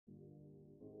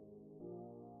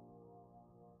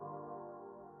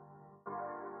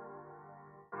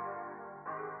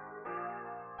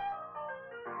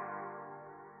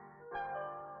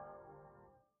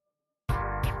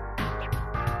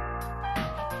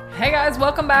Hey guys,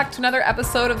 welcome back to another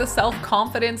episode of the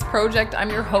Self-Confidence Project. I'm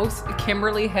your host,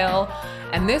 Kimberly Hill,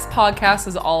 and this podcast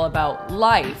is all about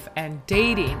life and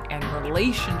dating and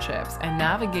relationships and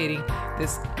navigating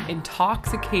this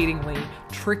intoxicatingly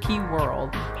tricky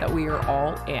world that we are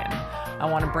all in. I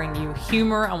want to bring you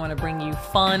humor, I want to bring you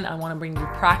fun, I want to bring you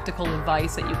practical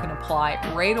advice that you can apply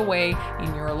right away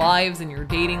in your lives, in your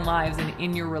dating lives, and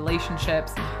in your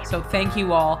relationships. So thank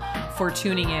you all for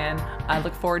tuning in. I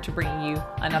look forward to bringing you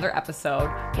another episode.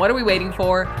 What are we waiting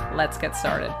for? Let's get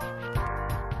started.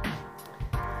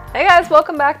 Hey guys,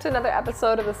 welcome back to another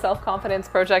episode of the Self-Confidence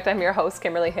Project. I'm your host,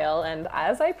 Kimberly Hill, and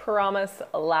as I promised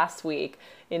last week,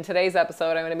 in today's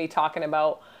episode, I'm going to be talking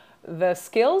about the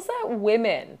skills that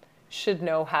women should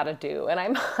know how to do. And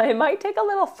I might take a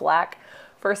little flack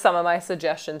for some of my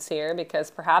suggestions here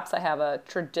because perhaps I have a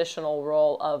traditional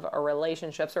role of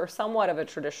relationships or somewhat of a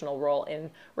traditional role in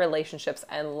relationships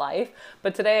and life.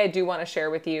 But today I do want to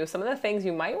share with you some of the things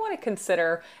you might want to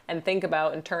consider and think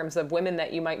about in terms of women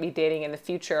that you might be dating in the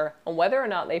future and whether or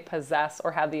not they possess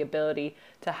or have the ability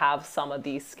to have some of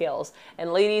these skills.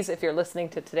 And ladies, if you're listening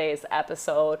to today's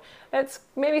episode, it's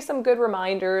maybe some good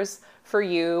reminders for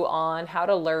you on how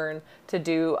to learn to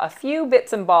do a few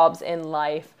bits and bobs in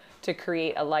life to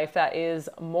create a life that is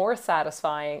more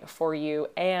satisfying for you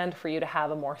and for you to have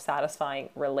a more satisfying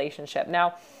relationship.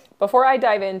 Now, before I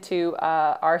dive into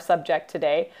our subject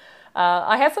today,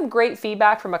 I had some great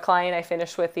feedback from a client I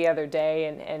finished with the other day,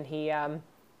 and he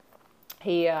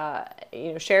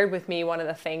shared with me one of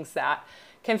the things that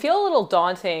can feel a little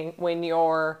daunting when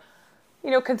you're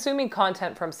consuming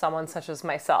content from someone such as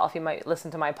myself. You might listen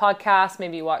to my podcast,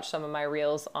 maybe you watch some of my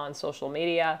reels on social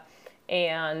media.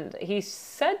 And he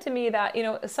said to me that,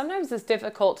 sometimes it's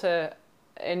difficult to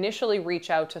initially reach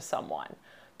out to someone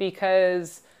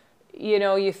because,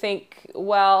 you think,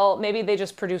 well, maybe they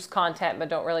just produce content but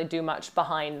don't really do much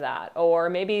behind that. Or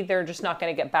maybe they're just not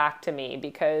going to get back to me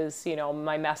because,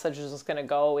 my message is just going to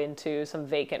go into some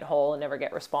vacant hole and never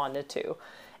get responded to.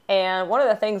 And one of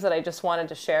the things that I just wanted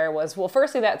to share was, well,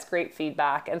 firstly, that's great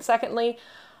feedback. And secondly,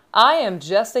 I am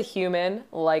just a human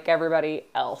like everybody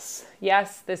else.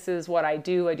 Yes, this is what I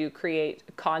do. I do create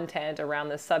content around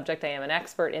this subject. I am an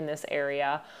expert in this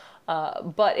area.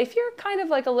 But if you're kind of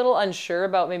like a little unsure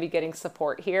about maybe getting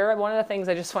support here, one of the things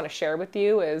I just want to share with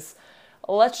you is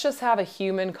let's just have a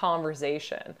human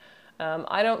conversation.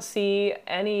 I don't see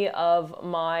any of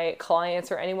my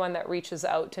clients or anyone that reaches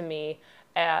out to me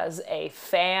as a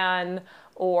fan,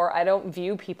 or I don't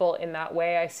view people in that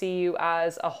way. I see you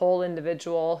as a whole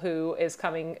individual who is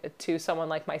coming to someone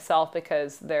like myself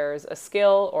because there's a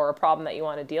skill or a problem that you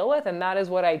want to deal with, and that is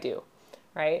what I do,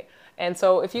 right? And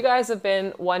so if you guys have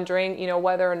been wondering,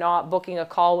 whether or not booking a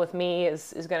call with me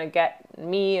is going to get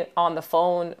me on the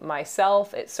phone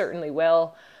myself, it certainly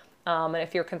will. And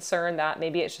if you're concerned that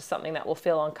maybe it's just something that will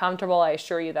feel uncomfortable, I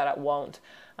assure you that it won't.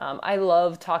 I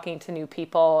love talking to new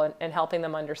people and helping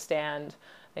them understand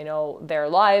their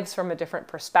lives from a different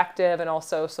perspective and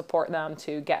also support them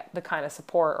to get the kind of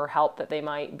support or help that they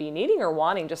might be needing or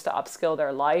wanting just to upskill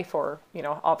their life or,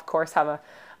 of course, have a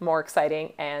more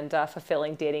exciting and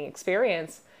fulfilling dating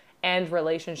experience and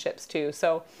relationships too.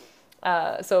 So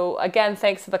again,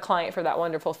 thanks to the client for that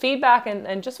wonderful feedback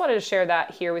and just wanted to share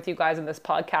that here with you guys in this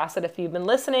podcast that if you've been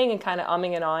listening and kind of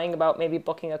umming and ahhing about maybe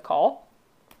booking a call,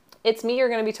 it's me you're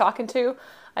going to be talking to.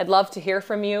 I'd love to hear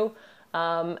from you.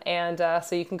 So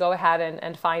you can go ahead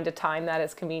and find a time that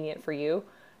is convenient for you.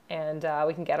 And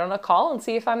we can get on a call and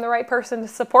see if I'm the right person to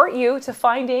support you to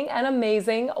finding an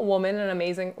amazing woman, an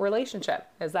amazing relationship.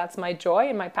 Because that's my joy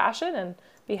and my passion and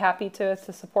be happy to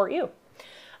support you.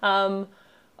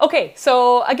 Okay,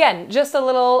 so again, just a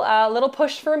little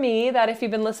push for me that if you've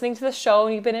been listening to the show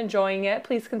and you've been enjoying it,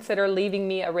 please consider leaving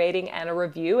me a rating and a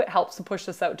review. It helps to push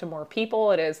this out to more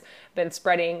people. It has been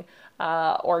spreading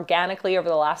organically over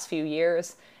the last few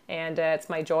years, and it's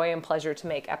my joy and pleasure to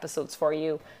make episodes for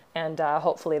you, and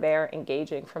hopefully they're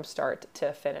engaging from start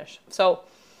to finish. So,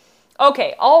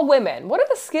 okay, all women. What are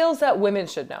the skills that women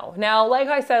should know? Now, like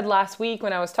I said last week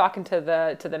when I was talking to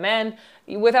the men,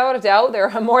 without a doubt, there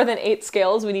are more than 8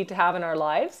 skills we need to have in our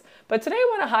lives. But today I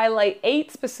want to highlight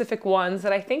 8 specific ones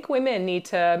that I think women need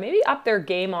to maybe up their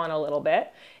game on a little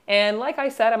bit. And like I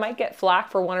said, I might get flack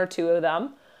for 1 or 2 of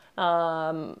them.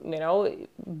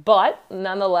 But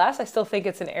nonetheless, I still think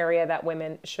it's an area that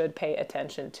women should pay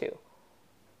attention to.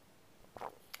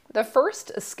 The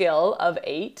first skill of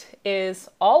 8 is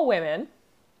all women,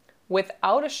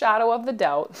 without a shadow of a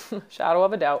doubt,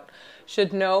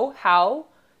 should know how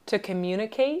to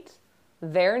communicate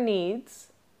their needs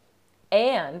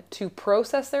and to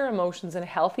process their emotions in a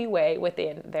healthy way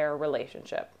within their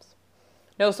relationships.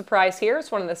 No surprise here, it's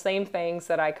one of the same things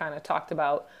that I kind of talked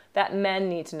about that men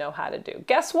need to know how to do.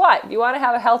 Guess what? You want to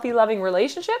have a healthy, loving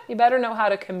relationship? You better know how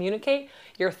to communicate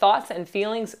your thoughts and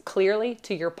feelings clearly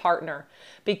to your partner,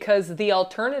 because the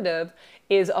alternative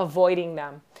is avoiding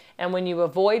them. And when you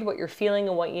avoid what you're feeling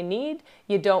and what you need,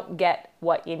 you don't get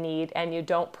what you need and you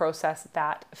don't process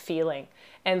that feeling.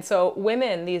 And so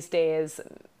women these days,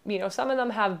 some of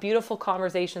them have beautiful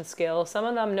conversation skills. Some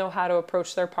of them know how to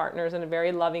approach their partners in a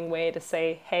very loving way to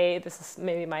say, hey, this is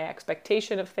maybe my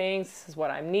expectation of things. This is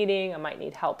what I'm needing. I might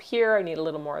need help here. I need a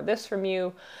little more of this from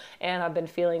you. And I've been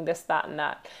feeling this, that, and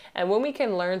that. And when we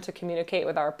can learn to communicate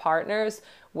with our partners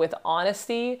with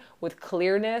honesty, with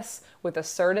clearness, with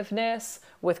assertiveness,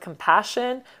 with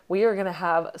compassion, we are going to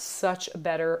have such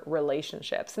better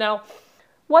relationships. Now,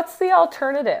 what's the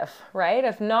alternative, right,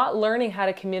 of not learning how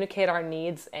to communicate our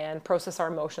needs and process our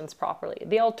emotions properly?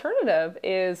 The alternative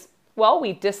is,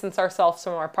 we distance ourselves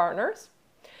from our partners.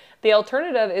 The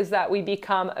alternative is that we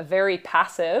become very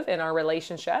passive in our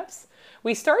relationships.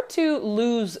 We start to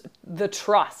lose the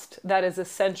trust that is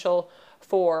essential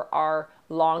for our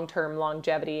long-term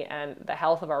longevity and the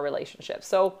health of our relationships.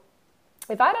 So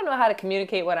if I don't know how to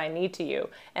communicate what I need to you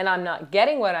and I'm not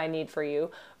getting what I need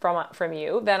from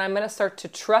you, then I'm going to start to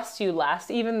trust you less,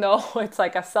 even though it's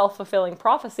like a self-fulfilling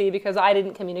prophecy because I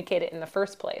didn't communicate it in the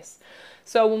first place.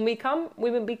 So when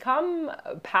we become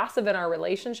passive in our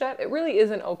relationship, it really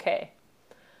isn't okay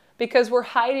because we're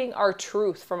hiding our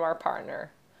truth from our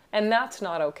partner. And that's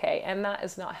not okay, and that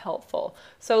is not helpful.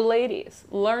 So ladies,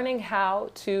 learning how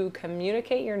to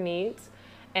communicate your needs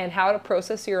and how to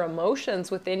process your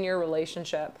emotions within your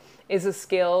relationship is a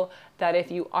skill that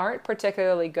if you aren't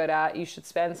particularly good at, you should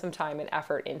spend some time and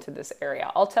effort into this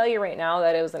area. I'll tell you right now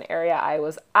that it was an area I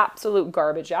was absolute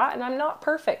garbage at, and I'm not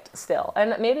perfect still.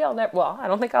 And maybe I'll never, I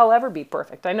don't think I'll ever be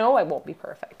perfect. I know I won't be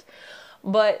perfect.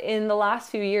 But in the last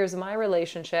few years of my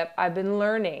relationship, I've been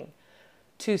learning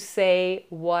to say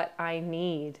what I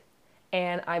need.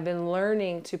 And I've been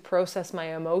learning to process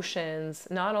my emotions,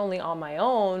 not only on my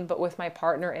own, but with my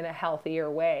partner in a healthier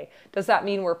way. Does that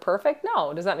mean we're perfect?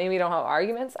 No. Does that mean we don't have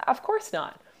arguments? Of course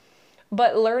not.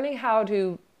 But learning how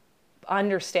to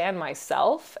understand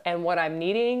myself and what I'm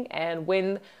needing, and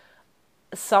when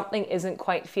something isn't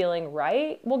quite feeling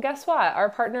right, well, guess what? Our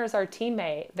partner is our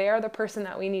teammate. They are the person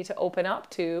that we need to open up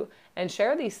to and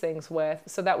share these things with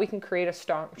so that we can create a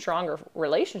stronger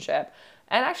relationship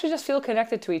and actually just feel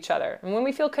connected to each other. And when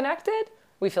we feel connected,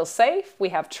 we feel safe, we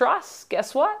have trust.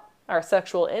 Guess what? Our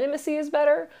sexual intimacy is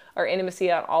better. Our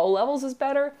intimacy on all levels is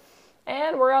better.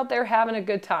 And we're out there having a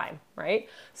good time, right?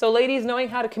 So ladies, knowing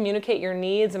how to communicate your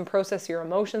needs and process your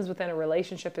emotions within a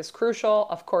relationship is crucial.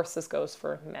 Of course, this goes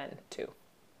for men too.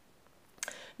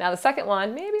 Now, the second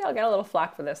one, maybe I'll get a little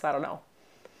flack for this, I don't know.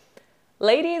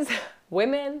 Ladies,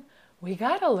 women, we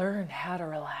gotta learn how to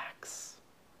relax.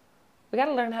 We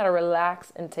gotta learn how to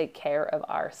relax and take care of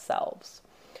ourselves.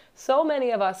 So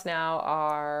many of us now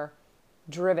are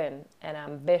driven and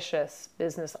ambitious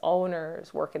business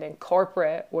owners, working in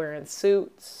corporate, wearing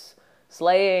suits,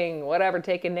 slaying, whatever,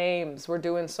 taking names. We're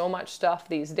doing so much stuff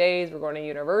these days. We're going to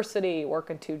university,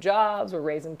 working 2 jobs, we're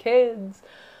raising kids.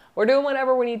 We're doing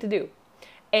whatever we need to do.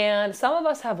 And some of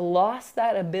us have lost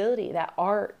that ability, that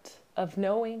art of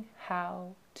knowing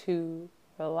how to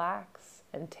relax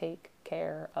and take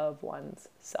care of one's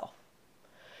self.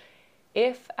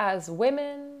 If as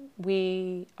women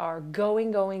we are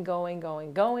going,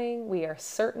 we are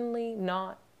certainly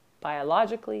not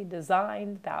biologically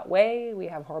designed that way. We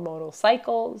have hormonal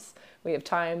cycles. We have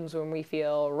times when we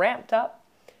feel ramped up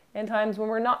and times when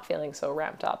we're not feeling so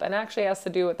ramped up. And actually has to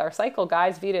do with our cycle,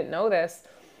 guys. If you didn't know this,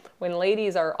 when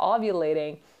ladies are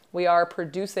ovulating, we are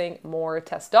producing more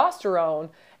testosterone.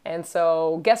 And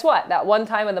so guess what? That one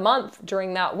time of the month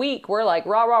during that week, we're like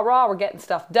rah, rah, rah, we're getting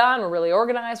stuff done. We're really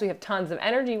organized. We have tons of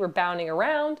energy. We're bounding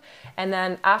around. And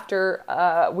then after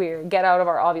we get out of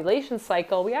our ovulation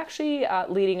cycle, we actually,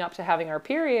 leading up to having our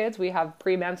periods, we have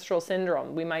premenstrual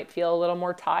syndrome. We might feel a little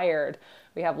more tired.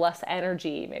 We have less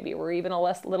energy. Maybe we're even a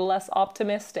little less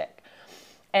optimistic.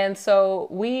 And so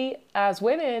we as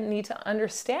women need to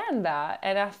understand that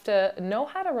and have to know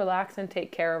how to relax and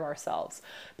take care of ourselves.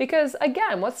 Because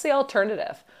again, what's the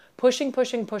alternative? Pushing,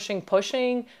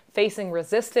 facing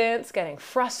resistance, getting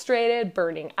frustrated,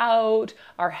 burning out,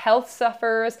 our health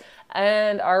suffers,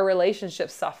 and our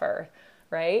relationships suffer,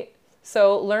 right?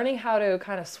 So learning how to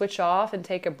kind of switch off and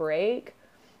take a break,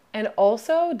 and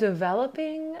also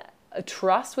developing a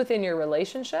trust within your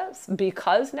relationships,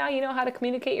 because now you know how to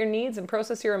communicate your needs and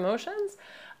process your emotions,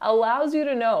 allows you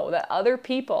to know that other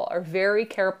people are very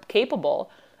capable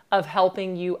of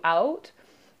helping you out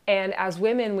And as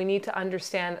women, we need to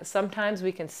understand that sometimes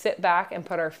we can sit back and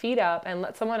put our feet up and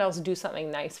let someone else do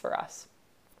something nice for us.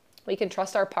 We can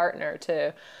trust our partner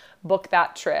to book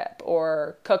that trip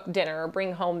or cook dinner or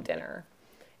bring home dinner.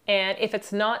 And if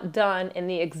it's not done in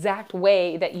the exact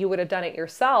way that you would have done it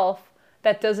yourself,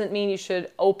 that doesn't mean you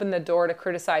should open the door to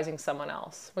criticizing someone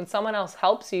else. When someone else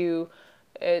helps you,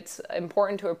 it's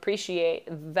important to appreciate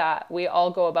that we all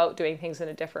go about doing things in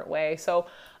a different way. So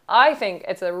I think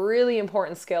it's a really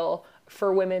important skill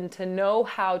for women to know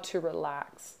how to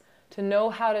relax, to know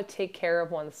how to take care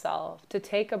of oneself, to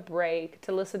take a break,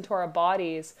 to listen to our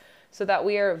bodies so that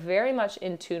we are very much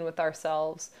in tune with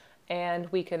ourselves,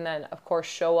 and we can then, of course,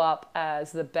 show up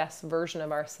as the best version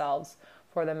of ourselves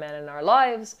for the men in our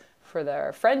lives, for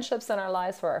the friendships in our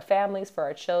lives, for our families, for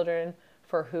our children,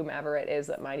 for whomever it is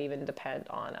that might even depend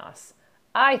on us.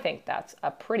 I think that's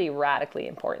a pretty radically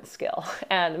important skill.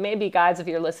 And maybe, guys, if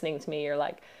you're listening to me, you're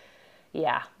like,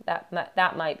 yeah,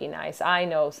 that might be nice. I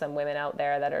know some women out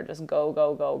there that are just go,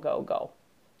 go, go, go, go.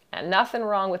 And nothing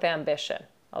wrong with ambition,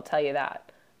 I'll tell you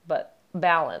that. But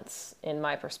balance, in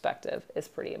my perspective, is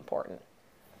pretty important.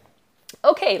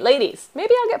 Okay, ladies,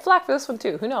 maybe I'll get flack for this one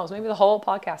too. Who knows? Maybe the whole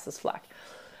podcast is flack.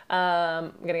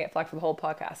 I'm going to get flack for the whole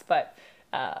podcast. But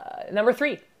number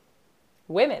 3,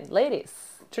 women, ladies,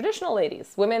 traditional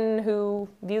ladies, women who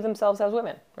view themselves as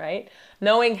women, right?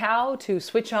 Knowing how to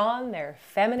switch on their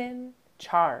feminine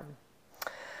charm.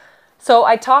 So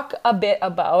I talk a bit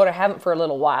about, I haven't for a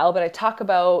little while, but I talk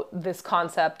about this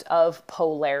concept of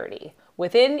polarity.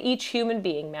 Within each human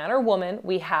being, man or woman,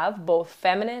 we have both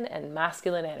feminine and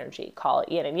masculine energy. Call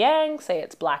it yin and yang, say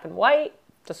it's black and white,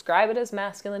 describe it as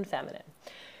masculine, feminine.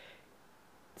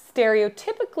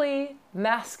 Stereotypically,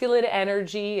 masculine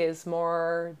energy is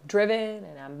more driven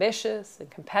and ambitious and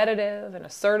competitive and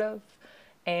assertive.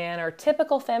 And our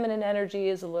typical feminine energy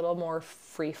is a little more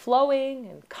free-flowing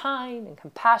and kind and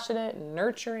compassionate and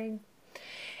nurturing.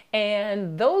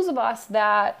 And those of us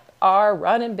that are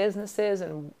running businesses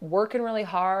and working really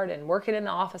hard and working in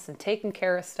the office and taking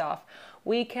care of stuff,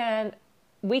 we can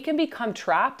become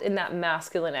trapped in that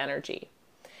masculine energy.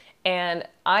 And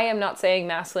I am not saying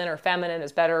masculine or feminine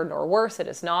is better nor worse. It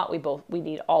is not. We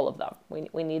need all of them.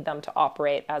 We need them to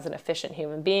operate as an efficient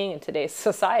human being in today's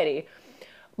society.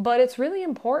 But it's really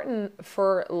important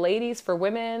for ladies, for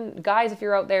women, guys, if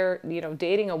you're out there,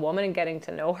 dating a woman and getting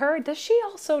to know her, does she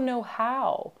also know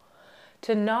how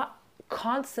to not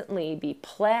constantly be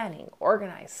planning,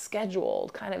 organized,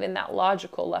 scheduled, kind of in that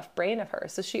logical left brain of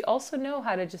hers? Does she also know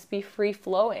how to just be free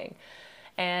flowing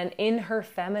and in her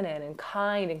feminine and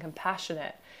kind and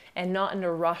compassionate and not in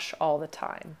a rush all the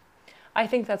time? I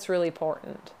think that's really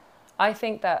important. I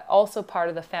think that also part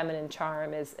of the feminine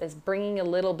charm is bringing a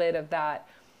little bit of that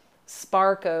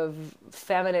spark of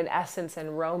feminine essence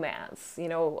and romance.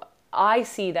 I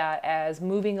see that as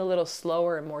moving a little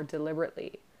slower and more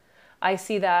deliberately. I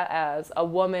see that as a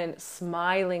woman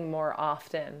smiling more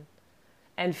often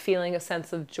and feeling a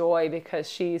sense of joy because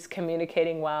she's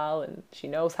communicating well and she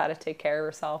knows how to take care of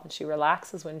herself and she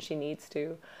relaxes when she needs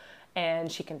to,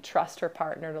 and she can trust her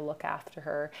partner to look after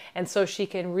her. And so she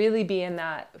can really be in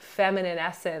that feminine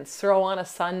essence, throw on a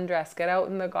sundress, get out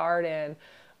in the garden,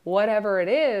 whatever it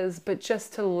is, but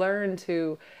just to learn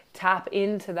to tap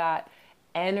into that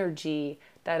energy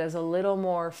that is a little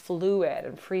more fluid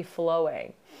and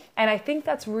free-flowing. And I think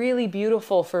that's really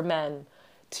beautiful for men,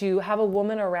 to have a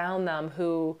woman around them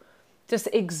who just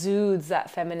exudes that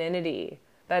femininity,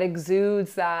 that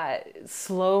exudes that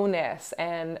slowness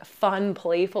and fun,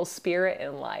 playful spirit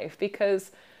in life,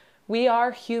 because we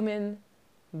are human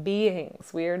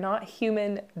beings. We are not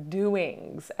human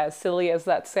doings, as silly as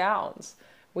that sounds.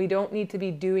 We don't need to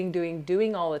be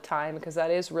doing all the time, because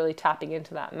that is really tapping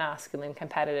into that masculine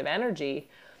competitive energy.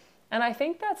 And I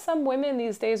think that some women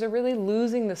these days are really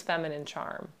losing this feminine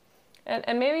charm.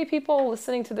 And maybe people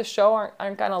listening to the show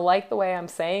aren't going to like the way I'm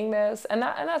saying this, and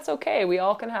that's okay. We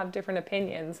all can have different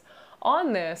opinions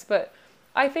on this, but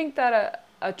I think that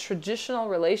a traditional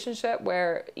relationship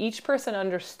where each person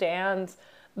understands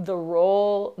the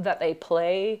role that they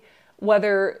play,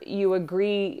 whether you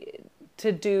agree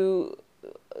to do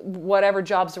whatever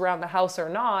jobs around the house or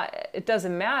not, it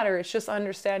doesn't matter. It's just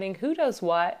understanding who does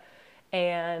what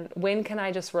and when can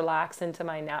I just relax into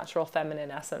my natural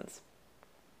feminine essence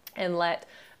and let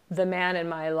the man in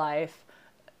my life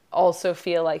also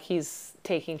feel like he's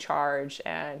taking charge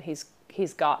and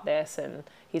he's got this, and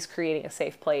he's creating a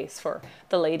safe place for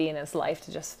the lady in his life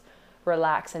to just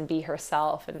relax and be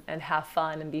herself and have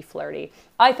fun and be flirty.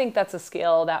 I think that's a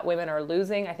skill that women are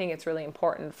losing. I think it's really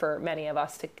important for many of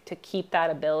us to keep that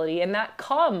ability. And that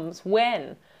comes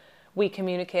when we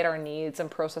communicate our needs and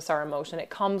process our emotion. It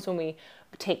comes when we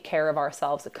take care of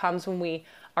ourselves. It comes when we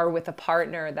are with a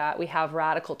partner that we have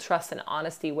radical trust and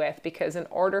honesty with, because in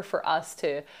order for us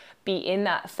to be in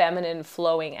that feminine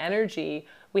flowing energy,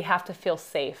 we have to feel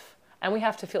safe and we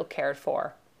have to feel cared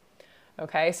for.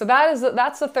 Okay, so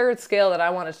that's the third skill that I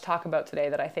wanted to talk about today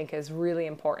that I think is really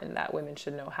important that women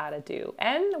should know how to do.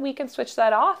 And we can switch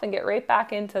that off and get right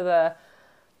back into the,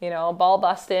 ball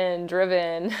busting,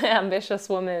 driven, ambitious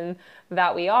woman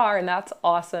that we are. And that's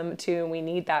awesome too. And we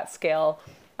need that skill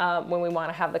when we want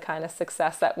to have the kind of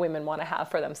success that women want to have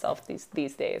for themselves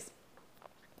these days.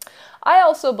 I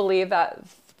also believe that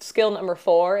skill number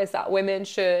 4 is that women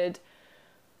should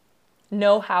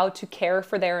know how to care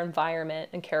for their environment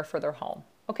and care for their home.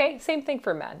 Okay, same thing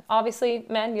for men. Obviously,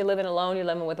 men, you're living alone, you're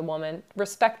living with a woman.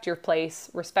 Respect your place,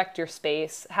 respect your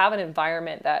space. Have an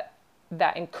environment that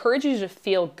encourages you to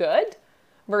feel good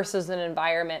versus an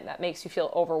environment that makes you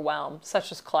feel overwhelmed, such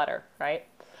as clutter, right?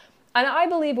 And I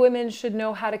believe women should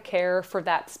know how to care for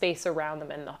that space around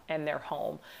them and their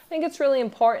home. I think it's really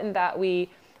important that we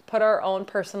put our own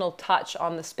personal touch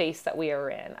on the space that we are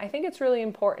in. I think it's really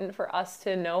important for us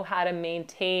to know how to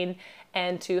maintain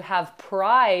and to have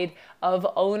pride of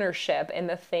ownership in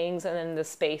the things and in the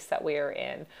space that we are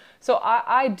in. So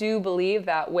I do believe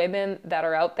that women that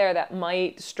are out there that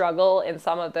might struggle in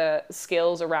some of the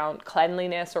skills around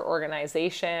cleanliness or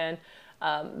organization,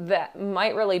 that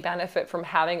might really benefit from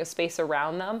having a space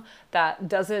around them that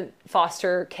doesn't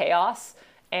foster chaos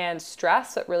and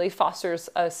stress. It really fosters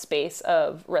a space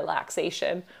of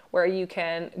relaxation where you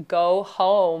can go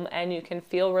home and you can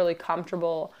feel really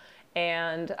comfortable.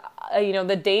 And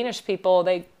the Danish people,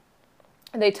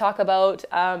 they talk about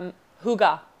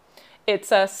hygge. It's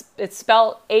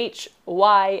spelled Hygge.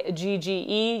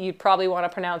 You'd probably want to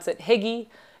pronounce it higgy.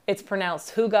 It's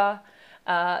pronounced hygge.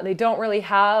 They don't really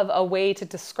have a way to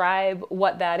describe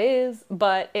what that is,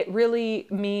 but it really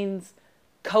means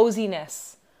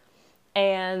coziness.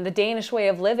 And the Danish way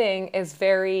of living is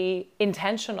very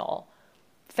intentional.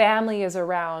 Family is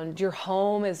around, your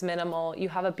home is minimal, you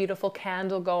have a beautiful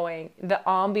candle going, the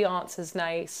ambiance is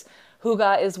nice.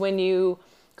 Hygge is when you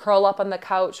curl up on the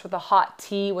couch with a hot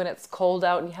tea when it's cold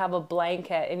out and you have a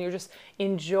blanket and you're just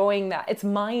enjoying that. It's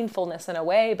mindfulness in a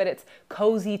way, but it's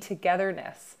cozy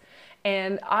togetherness.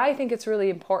 And I think it's really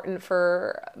important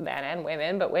for men and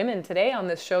women, but women today on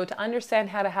this show, to understand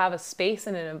how to have a space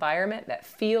and an environment that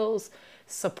feels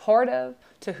supportive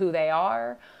to who they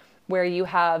are, where you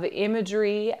have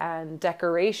imagery and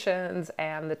decorations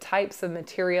and the types of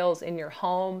materials in your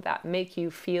home that make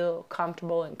you feel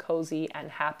comfortable and cozy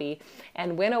and happy.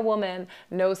 And when a woman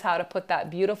knows how to put that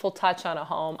beautiful touch on a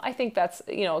home, I think that's,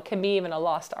 it can be even a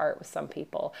lost art with some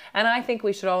people. And I think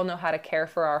we should all know how to care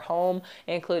for our home,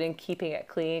 including keeping it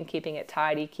clean, keeping it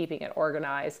tidy, keeping it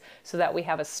organized, so that we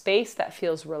have a space that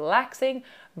feels relaxing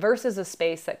versus a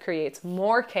space that creates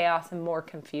more chaos and more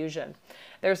confusion.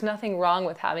 There's nothing wrong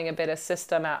with having a bit of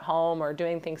system at home or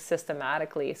doing things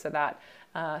systematically so that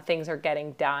things are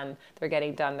getting done. They're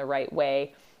getting done the right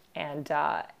way. And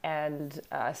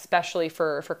especially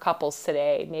for couples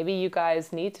today, maybe you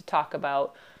guys need to talk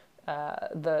about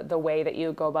the way that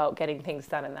you go about getting things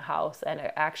done in the house and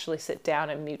actually sit down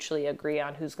and mutually agree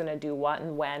on who's going to do what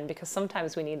and when, because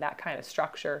sometimes we need that kind of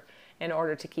structure in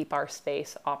order to keep our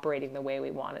space operating the way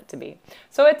we want it to be.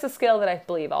 So it's a skill that I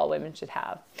believe all women should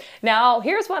have. Now,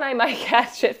 here's one I might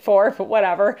get shit for, but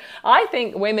whatever. I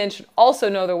think women should also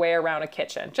know their way around a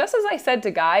kitchen. Just as I said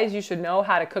to guys, you should know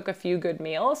how to cook a few good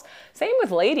meals. Same with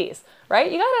ladies,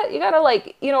 right? You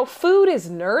gotta food is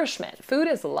nourishment. Food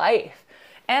is life.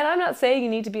 And I'm not saying you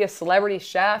need to be a celebrity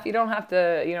chef. You don't have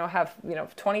to,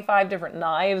 have 25 different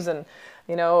knives and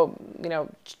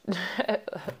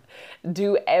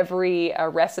do every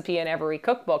recipe in every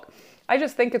cookbook. I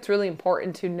just think it's really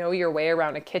important to know your way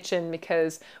around a kitchen,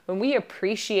 because when we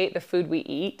appreciate the food we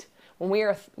eat, when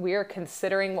we are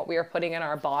considering what we are putting in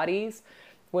our bodies,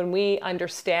 when we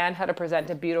understand how to present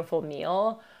a beautiful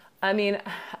meal, I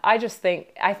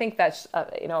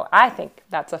think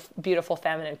that's a beautiful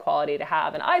feminine quality to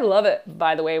have. And I love it,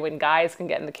 by the way, when guys can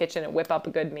get in the kitchen and whip up a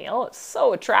good meal. It's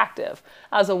so attractive.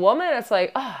 As a woman, it's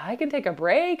like, I can take a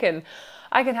break and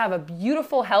I can have a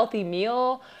beautiful, healthy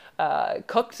meal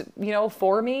cooked,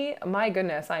 for me. My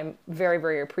goodness, I'm very,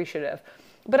 very appreciative.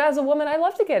 But as a woman, I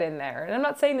love to get in there. And I'm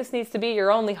not saying this needs to be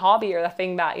your only hobby or the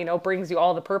thing that, brings you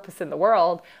all the purpose in the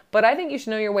world. But I think you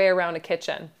should know your way around a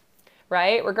kitchen.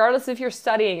 Right? Regardless if you're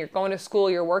studying, you're going to school,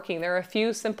 you're working, there are a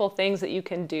few simple things that you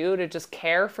can do to just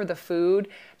care for the food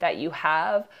that you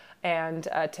have And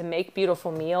to make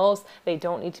beautiful meals, they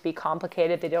don't need to be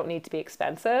complicated. They don't need to be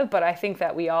expensive. But I think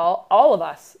that we all of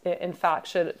us, in fact,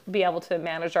 should be able to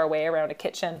manage our way around a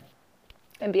kitchen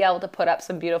and be able to put up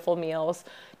some beautiful meals.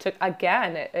 To,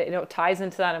 again, it ties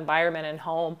into that environment and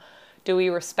home. Do we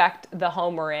respect the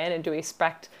home we're in, and do we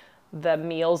respect the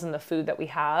meals and the food that we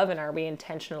have, and are we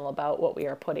intentional about what we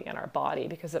are putting in our body?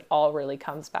 Because it all really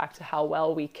comes back to how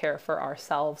well we care for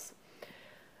ourselves.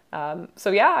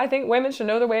 So yeah, I think women should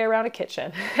know their way around a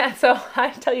kitchen. So I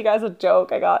tell you guys a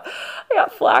joke. I got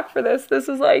flack for this. This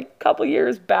was like a couple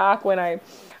years back when I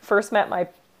first met my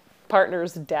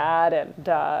partner's dad,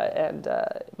 and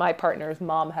my partner's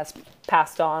mom has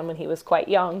passed on when he was quite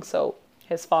young. So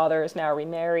his father is now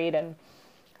remarried and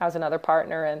has another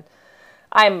partner, and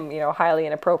I'm, highly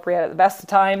inappropriate at the best of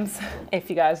times, if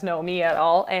you guys know me at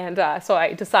all. And so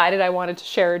I decided I wanted to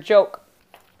share a joke.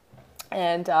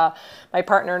 And my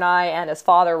partner and I and his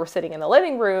father were sitting in the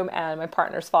living room, and my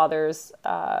partner's father's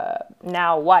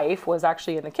now wife was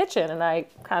actually in the kitchen. And I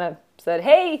kind of said,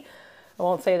 hey, I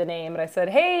won't say the name, but I said,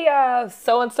 hey,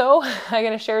 so-and-so, I'm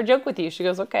going to share a joke with you. She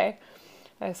goes, okay.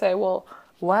 And I say, well,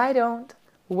 why don't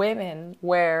women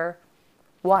wear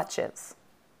watches?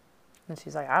 And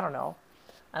she's like, I don't know.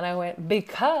 And I went,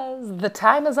 because the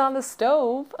time is on the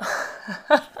stove.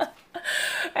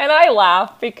 And I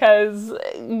laughed because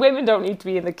women don't need to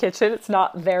be in the kitchen. It's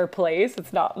not their place.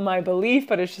 It's not my belief,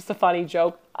 but it's just a funny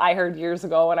joke I heard years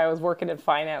ago when I was working in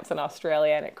finance in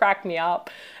Australia, and it cracked me up,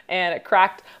 and it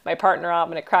cracked my partner up,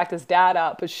 and it cracked his dad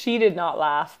up, but she did not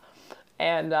laugh.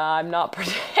 And I'm not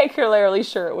particularly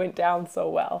sure it went down so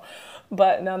well,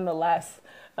 but nonetheless,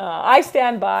 I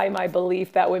stand by my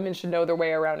belief that women should know their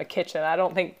way around a kitchen. I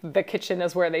don't think the kitchen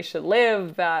is where they should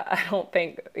live. I don't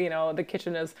think, the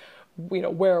kitchen is,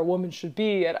 where a woman should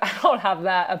be. And I don't have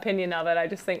that opinion of it. I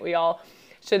just think we all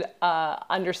should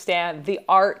understand the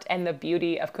art and the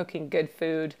beauty of cooking good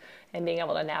food and being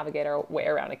able to navigate our way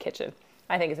around a kitchen.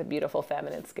 I think it's a beautiful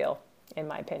feminine skill, in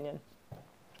my opinion.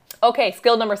 Okay,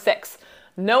 skill number 6,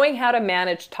 knowing how to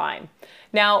manage time.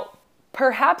 Now,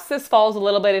 perhaps this falls a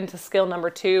little bit into skill number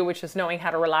 2, which is knowing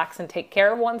how to relax and take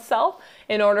care of oneself.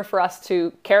 In order for us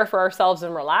to care for ourselves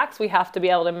and relax, we have to be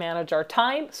able to manage our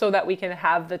time so that we can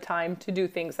have the time to do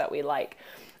things that we like.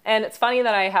 And it's funny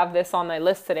that I have this on my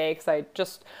list today, because I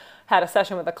just had a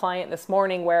session with a client this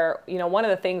morning where, one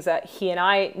of the things that he and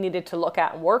I needed to look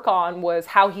at and work on was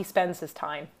how he spends his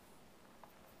time.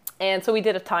 And so we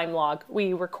did a time log.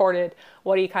 We recorded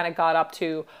what he kind of got up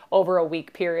to over a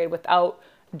week period without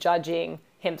judging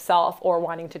himself or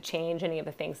wanting to change any of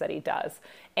the things that he does.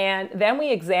 And then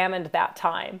we examined that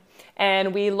time,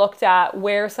 and we looked at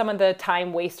where some of the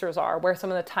time wasters are, where some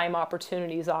of the time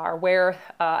opportunities are, where,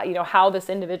 how this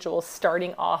individual is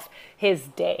starting off his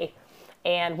day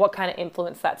and what kind of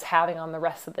influence that's having on the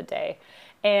rest of the day.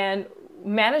 And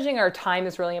managing our time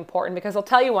is really important, because I'll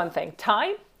tell you one thing,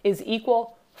 time is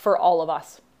equal for all of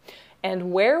us.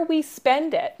 And where we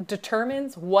spend it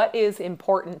determines what is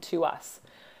important to us.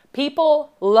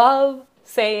 People love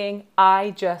saying,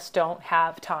 I just don't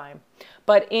have time.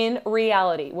 But in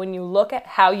reality, when you look at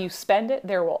how you spend it,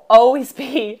 there will always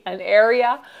be an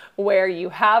area where you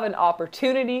have an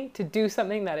opportunity to do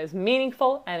something that is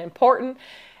meaningful and important,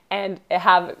 and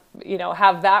have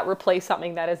that replace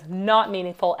something that is not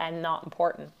meaningful and not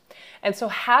important. And so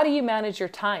how do you manage your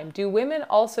time? Do women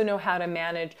also know how to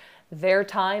manage their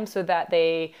time so that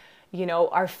they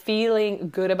are feeling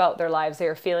good about their lives, they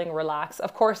are feeling relaxed?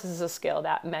 Of course, this is a skill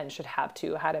that men should have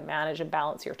too, how to manage and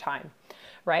balance your time,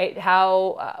 right?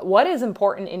 What is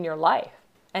important in your life,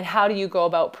 and how do you go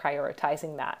about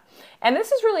prioritizing that? And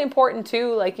this is really important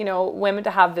too, women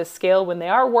to have this skill when they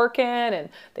are working and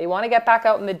they want to get back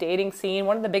out in the dating scene.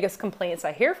 One of the biggest complaints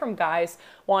I hear from guys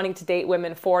wanting to date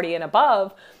women 40 and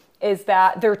above is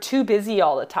that they're too busy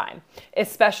all the time,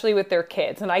 especially with their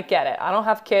kids. And I get it. I don't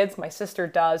have kids. My sister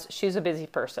does. She's a busy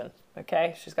person,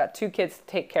 okay? She's got 2 kids to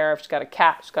take care of. She's got a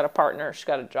cat. She's got a partner. She's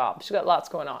got a job. She's got lots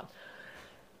going on.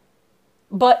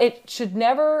 But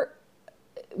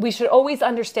we should always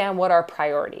understand what our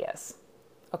priority is,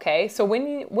 okay? So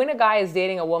when a guy is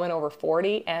dating a woman over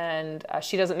 40 and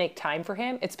she doesn't make time for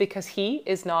him, it's because he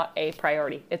is not a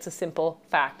priority. It's a simple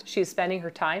fact. She's spending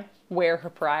her time where her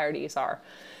priorities are.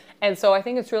 And so I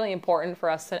think it's really important for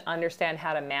us to understand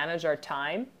how to manage our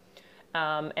time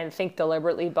and think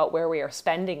deliberately about where we are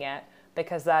spending it,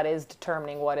 because that is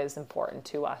determining what is important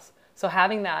to us. So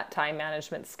having that time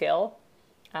management skill,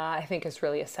 I think, is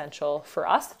really essential for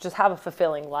us to just have a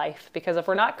fulfilling life. Because if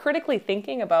we're not critically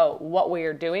thinking about what we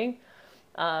are doing,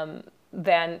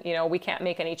 then we can't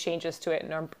make any changes to it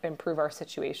and improve our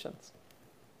situations.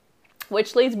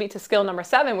 which leads me to skill number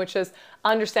 7, which is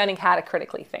understanding how to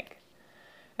critically think.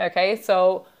 Okay,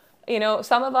 so,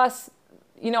 some of us,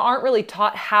 aren't really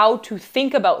taught how to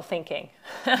think about thinking.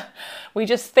 We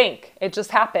just think, it just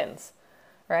happens,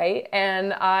 right?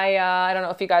 And I don't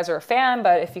know if you guys are a fan,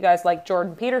 but if you guys like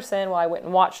Jordan Peterson, well, I went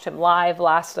and watched him live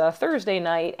last Thursday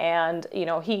night, and,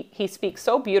 he speaks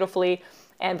so beautifully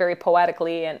and very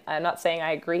poetically, and I'm not saying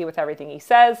I agree with everything he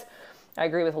says. I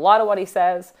agree with a lot of what he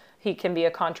says. He can be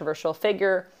a controversial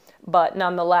figure, but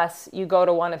nonetheless, you go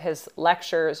to one of his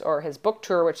lectures or his book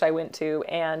tour, which I went to,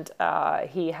 and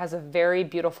he has a very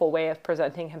beautiful way of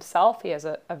presenting himself. He has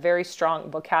a very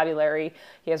strong vocabulary.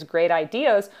 He has great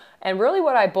ideas. And really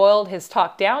what I boiled his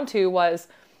talk down to was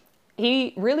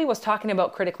he really was talking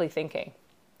about critically thinking.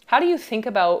 How do you think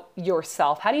about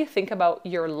yourself? How do you think about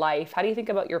your life? How do you think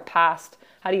about your past?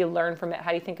 How do you learn from it?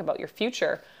 How do you think about your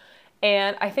future?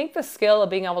 And I think the skill of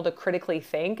being able to critically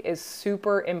think is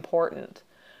super important,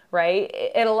 right?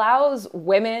 It allows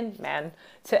women, men,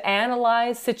 to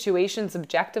analyze situations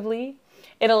objectively.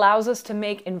 It allows us to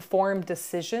make informed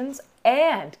decisions.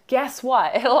 And guess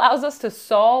what? It allows us to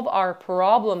solve our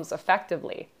problems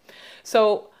effectively.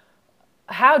 So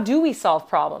how do we solve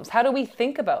problems? How do we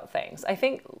think about things? I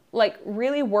think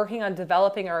really working on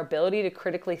developing our ability to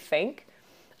critically think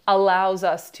allows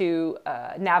us to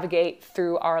navigate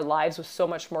through our lives with so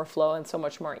much more flow and so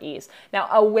much more ease. Now,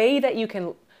 a way that you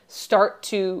can start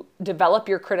to develop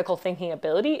your critical thinking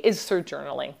ability is through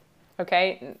journaling.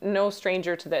 Okay, no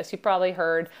stranger to this. You've probably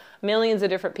heard millions of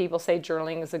different people say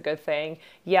journaling is a good thing,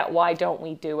 yet why don't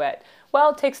we do it?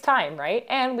 Well, it takes time, right?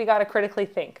 And we got to critically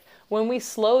think. When we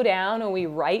slow down and we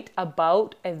write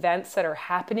about events that are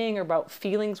happening or about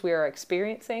feelings we are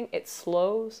experiencing, it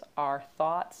slows our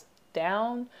thoughts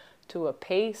down to a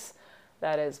pace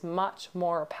that is much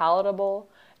more palatable,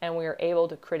 and we are able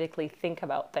to critically think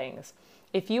about things.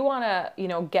 If you want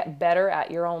to, get better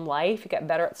at your own life, get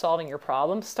better at solving your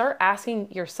problems, start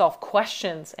asking yourself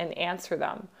questions and answer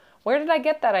them. Where did I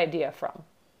get that idea from?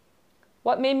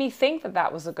 What made me think that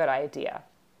that was a good idea?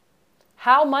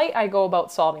 How might I go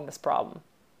about solving this problem?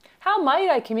 How might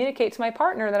I communicate to my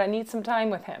partner that I need some time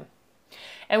with him?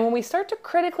 And when we start to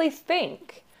critically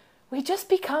think, we just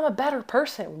become a better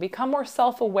person. We become more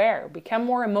self-aware, we become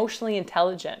more emotionally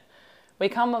intelligent, we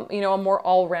become, a more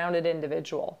all-rounded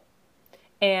individual.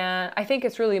 And I think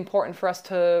it's really important for us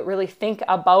to really think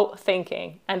about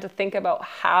thinking and to think about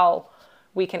how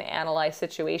we can analyze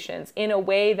situations in a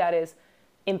way that is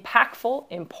impactful,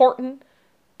 important,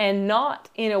 and not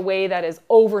in a way that is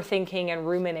overthinking and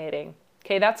ruminating.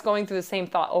 Okay, that's going through the same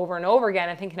thought over and over again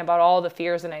and thinking about all the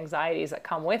fears and anxieties that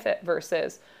come with it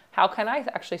versus how can I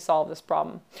actually solve this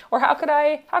problem? Or how could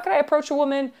I approach a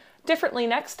woman differently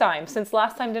next time since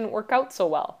last time didn't work out so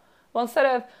well? Well, instead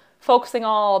of focusing on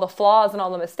all the flaws and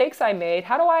all the mistakes I made,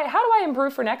 how do I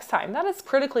improve for next time? That is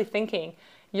critically thinking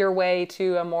your way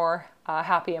to a more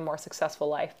happy and more successful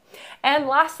life. And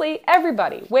lastly,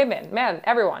 everybody, women, men,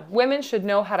 everyone, women should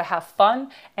know how to have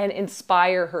fun and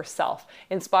inspire herself.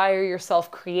 Inspire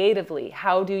yourself creatively.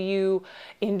 How do you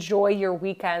enjoy your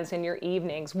weekends and your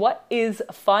evenings? What is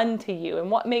fun to you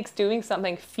and what makes doing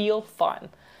something feel fun?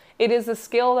 It is a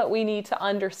skill that we need to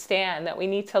understand, that we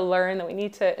need to learn, that we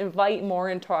need to invite more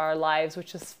into our lives,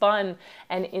 which is fun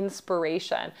and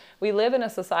inspiration. We live in a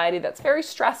society that's very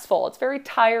stressful. It's very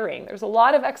tiring. There's a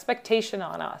lot of expectation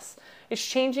on us. It's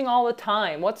changing all the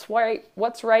time. What's right,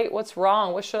 what's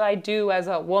wrong? What should I do as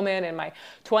a woman in my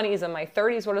 20s and my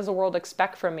 30s? What does the world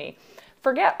expect from me?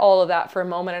 Forget all of that for a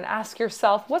moment and ask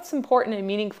yourself, what's important and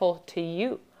meaningful to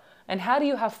you? And how do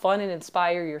you have fun and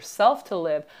inspire yourself to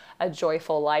live a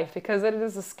joyful life? Because it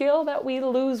is a skill that we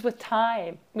lose with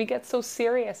time. We get so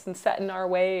serious and set in our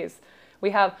ways.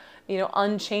 We have,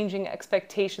 unchanging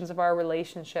expectations of our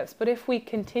relationships. But if we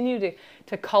continue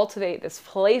to cultivate this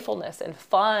playfulness and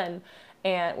fun,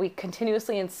 and we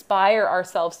continuously inspire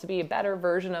ourselves to be a better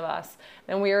version of us,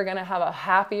 then we are going to have a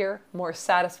happier, more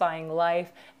satisfying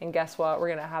life. And guess what? We're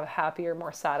going to have a happier,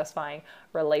 more satisfying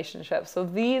relationship. So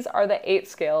these are the 8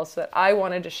 skills that I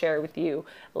wanted to share with you,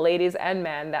 ladies and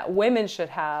men, that women should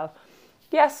have.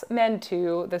 Yes, men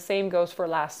too. The same goes for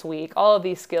last week. All of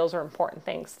these skills are important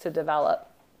things to develop.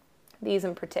 These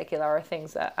in particular are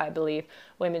things that I believe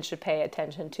women should pay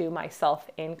attention to, myself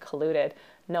included.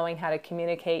 Knowing how to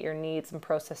communicate your needs and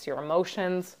process your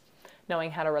emotions,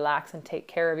 knowing how to relax and take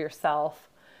care of yourself,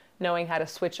 knowing how to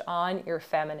switch on your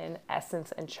feminine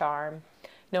essence and charm,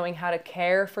 knowing how to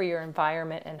care for your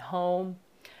environment and home,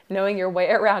 knowing your way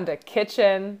around a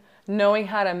kitchen, knowing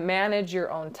how to manage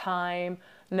your own time,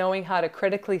 knowing how to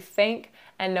critically think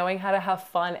and knowing how to have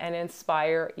fun and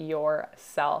inspire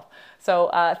yourself. So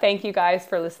thank you guys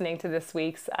for listening to this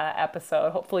week's episode.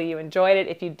 Hopefully you enjoyed it.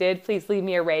 If you did, please leave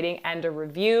me a rating and a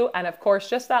review. And of course,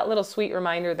 just that little sweet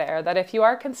reminder there that if you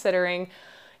are considering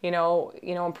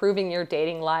improving your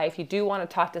dating life, you do want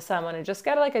to talk to someone and just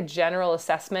get like a general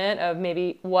assessment of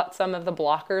maybe what some of the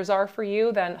blockers are for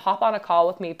you, then hop on a call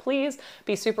with me, please.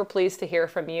 Be super pleased to hear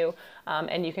from you.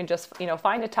 And you can just,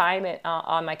 find a time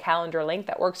on my calendar link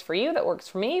that works for you, that works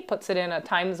for me, puts it in a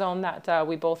time zone that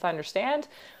we both understand.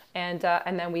 And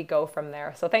then we go from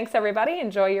there. So thanks everybody.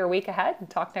 Enjoy your week ahead and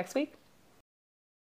talk next week.